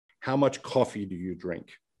how much coffee do you drink?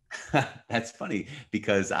 That's funny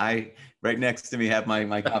because right next to me have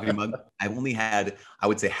my coffee mug. I've only had, I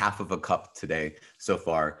would say, half of a cup today so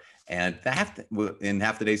far, and in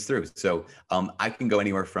half the day's through. So I can go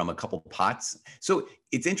anywhere from a couple pots. So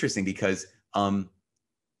it's interesting because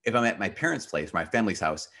if I'm at my parents' place, my family's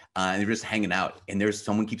house, and they're just hanging out and there's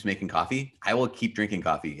someone keeps making coffee, I will keep drinking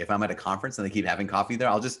coffee. If I'm at a conference and they keep having coffee there,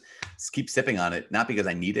 I'll just keep sipping on it. Not because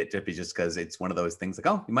I need it, just because it's one of those things like,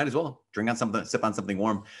 oh, you might as well drink on something, sip on something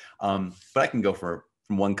warm. But I can go from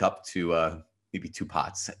 1 cup to maybe 2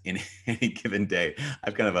 pots in any given day.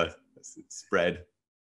 I've kind of a spread.